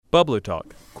Bubbler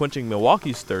Talk, quenching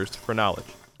Milwaukee's thirst for knowledge.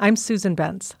 I'm Susan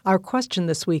Benz. Our question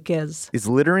this week is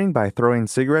littering by throwing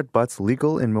cigarette butts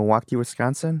legal in Milwaukee,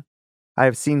 Wisconsin? I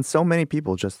have seen so many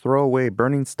people just throw away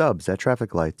burning stubs at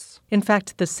traffic lights. In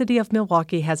fact, the city of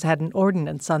Milwaukee has had an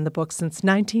ordinance on the books since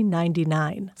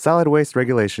 1999. Solid Waste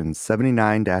Regulations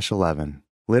 79-11.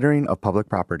 Littering of public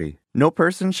property. No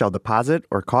person shall deposit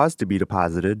or cause to be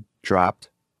deposited, dropped,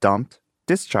 dumped,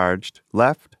 discharged,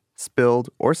 left, spilled,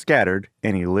 or scattered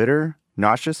any litter,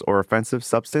 nauseous or offensive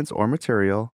substance or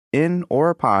material in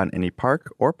or upon any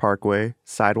park or parkway,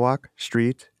 sidewalk,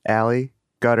 street, alley,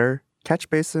 gutter, catch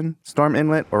basin, storm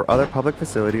inlet, or other public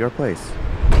facility or place.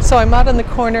 So I'm out on the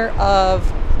corner of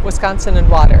Wisconsin and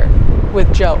Water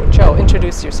with Joe. Joe,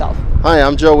 introduce yourself. Hi,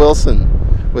 I'm Joe Wilson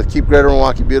with Keep Greater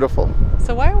Milwaukee Beautiful.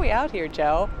 So why are we out here,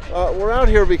 Joe? We're out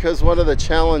here because one of the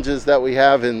challenges that we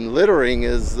have in littering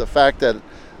is the fact that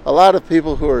a lot of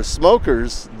people who are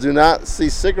smokers do not see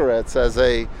cigarettes as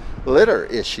a litter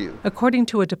issue. According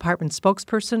to a department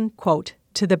spokesperson, quote,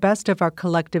 "To the best of our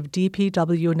collective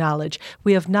DPW knowledge,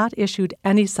 we have not issued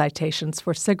any citations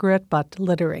for cigarette butt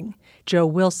littering." Joe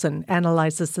Wilson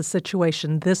analyzes the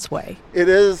situation this way. It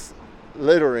is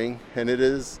littering and it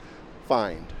is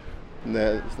fined. And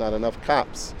there's not enough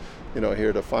cops,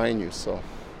 here to fine you, so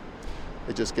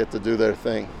they just get to do their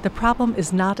thing. The problem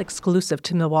is not exclusive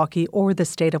to Milwaukee or the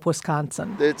state of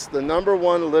Wisconsin. It's the number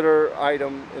one litter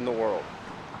item in the world.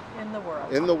 In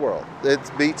the world. It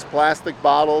beats plastic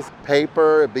bottles,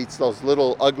 paper, it beats those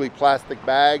little ugly plastic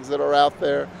bags that are out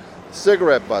there.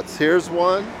 Cigarette butts. Here's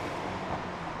one.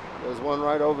 There's one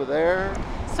right over there.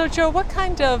 So, Joe, what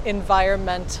kind of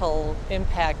environmental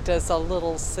impact does a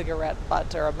little cigarette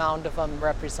butt or a mound of them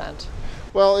represent?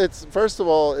 Well, first of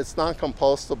all, it's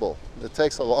non-compostable. It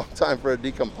takes a long time for it to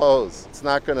decompose. It's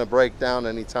not going to break down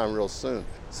anytime real soon.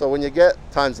 So when you get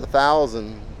times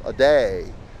 1,000 a day,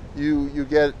 you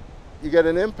get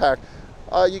an impact.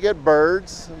 You get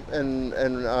birds and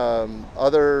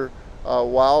other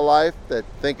wildlife that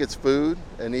think it's food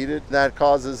and eat it. That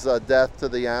causes death to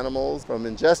the animals from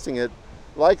ingesting it.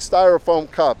 Like styrofoam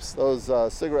cups, those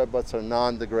cigarette butts are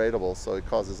non-degradable, so it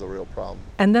causes a real problem.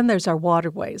 And then there's our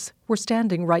waterways. We're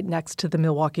standing right next to the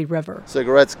Milwaukee River.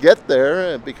 Cigarettes get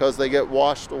there because they get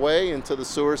washed away into the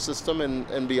sewer system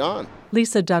and beyond.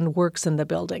 Lisa Dunn works in the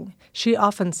building. She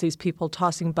often sees people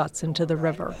tossing butts into the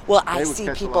river. Well, I see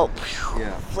people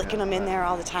flicking them in there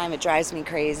all the time. It drives me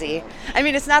crazy. I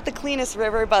mean, it's not the cleanest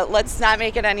river, but let's not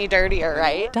make it any dirtier,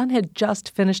 right? Dunn had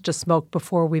just finished a smoke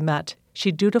before we met.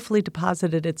 She dutifully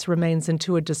deposited its remains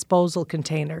into a disposal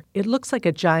container. It looks like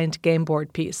a giant game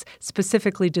board piece,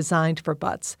 specifically designed for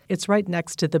butts. It's right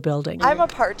next to the building. I'm a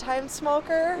part-time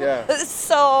smoker. Yeah.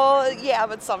 So,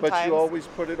 but sometimes. But you always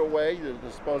put it away? You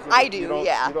dispose of it? I do,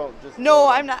 yeah. You don't just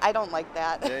I'm not. I don't like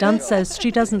that. Dunn says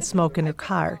she doesn't smoke in her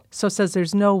car, so says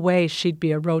there's no way she'd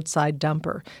be a roadside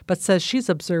dumper, but says she's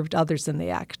observed others in the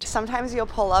act. Sometimes you'll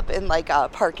pull up in like a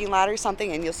parking lot or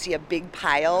something and you'll see a big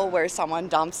pile where someone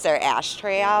dumps their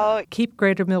ashtray out. Keep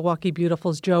Greater Milwaukee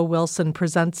Beautiful's Joe Wilson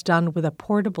presents Dunn with a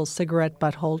portable cigarette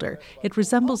butt holder. It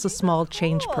resembles a small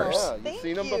change purse. Yeah, you've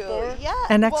seen them before? Yeah.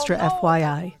 An extra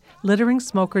FYI. Littering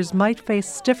smokers might face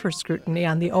stiffer scrutiny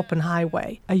on the open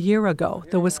highway. A year ago,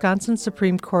 the Wisconsin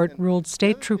Supreme Court ruled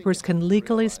state troopers can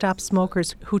legally stop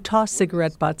smokers who toss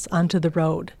cigarette butts onto the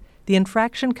road. The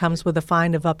infraction comes with a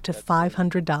fine of up to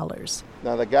 $500.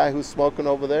 Now the guy who's smoking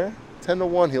over there, 10 to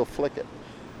 1, he'll flick it.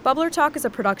 Bubbler Talk is a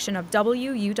production of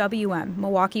WUWM,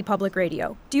 Milwaukee Public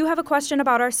Radio. Do you have a question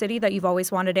about our city that you've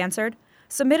always wanted answered?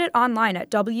 Submit it online at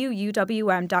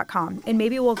WUWM.com, and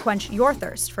maybe we'll quench your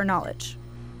thirst for knowledge.